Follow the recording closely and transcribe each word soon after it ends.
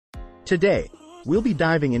Today, we'll be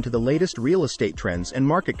diving into the latest real estate trends and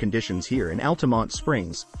market conditions here in Altamonte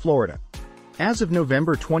Springs, Florida. As of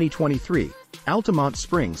November 2023, Altamonte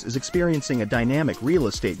Springs is experiencing a dynamic real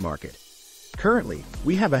estate market. Currently,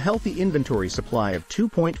 we have a healthy inventory supply of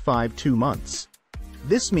 2.52 months.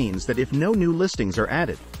 This means that if no new listings are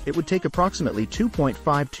added, it would take approximately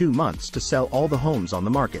 2.52 months to sell all the homes on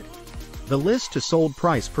the market. The list-to-sold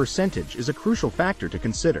price percentage is a crucial factor to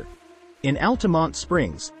consider. In Altamonte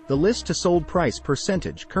Springs, the list-to-sold price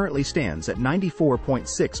percentage currently stands at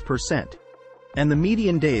 94.6%. And the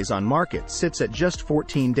median days on market sits at just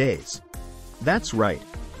 14 days. That's right,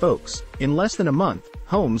 folks, in less than a month,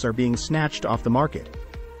 homes are being snatched off the market.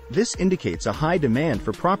 This indicates a high demand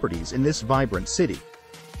for properties in this vibrant city.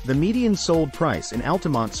 The median sold price in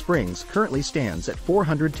Altamonte Springs currently stands at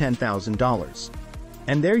 $410,000.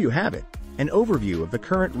 And there you have it, an overview of the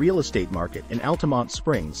current real estate market in Altamonte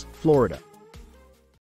Springs, Florida.